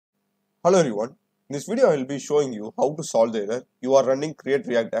Hello everyone. In this video I will be showing you how to solve the error. You are running Create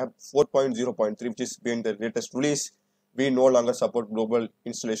React app 4.0.3 which is being the latest release. We no longer support global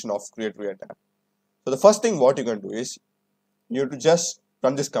installation of Create React app. So the first thing what you can do is you have to just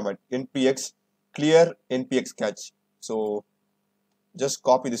run this command npx clear npx cache. So just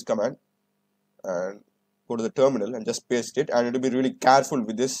copy this command and go to the terminal and just paste it, and you have to be really careful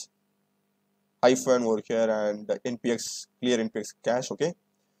with this hyphen over here and npx clear npx cache. Okay,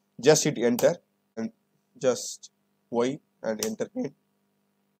 just hit enter and just y and enter again.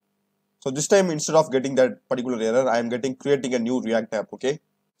 So this time instead of getting that particular error, I am creating a new React app. Okay,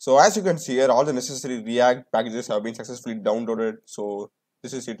 so as you can see here, all the necessary React packages have been successfully downloaded. So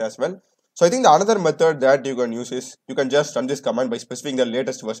this is it as well. So I think the another method that you can use is you can just run this command by specifying the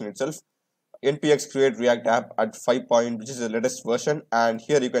latest version itself. Npx create React app at 5 point, which is the latest version, and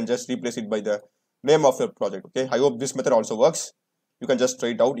here you can just replace it by the name of your project. Okay, I hope this method also works. You can just try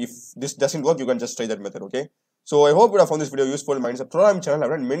it out. If this doesn't work, you can just try that method. Okay, so I hope you have found this video useful. My name is Program channel.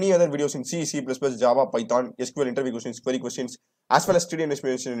 I've done many other videos in C, C++, Java, Python, SQL interview questions, query questions, as well as 3D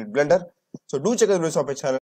animation in Blender. So do check out the videos of my channel.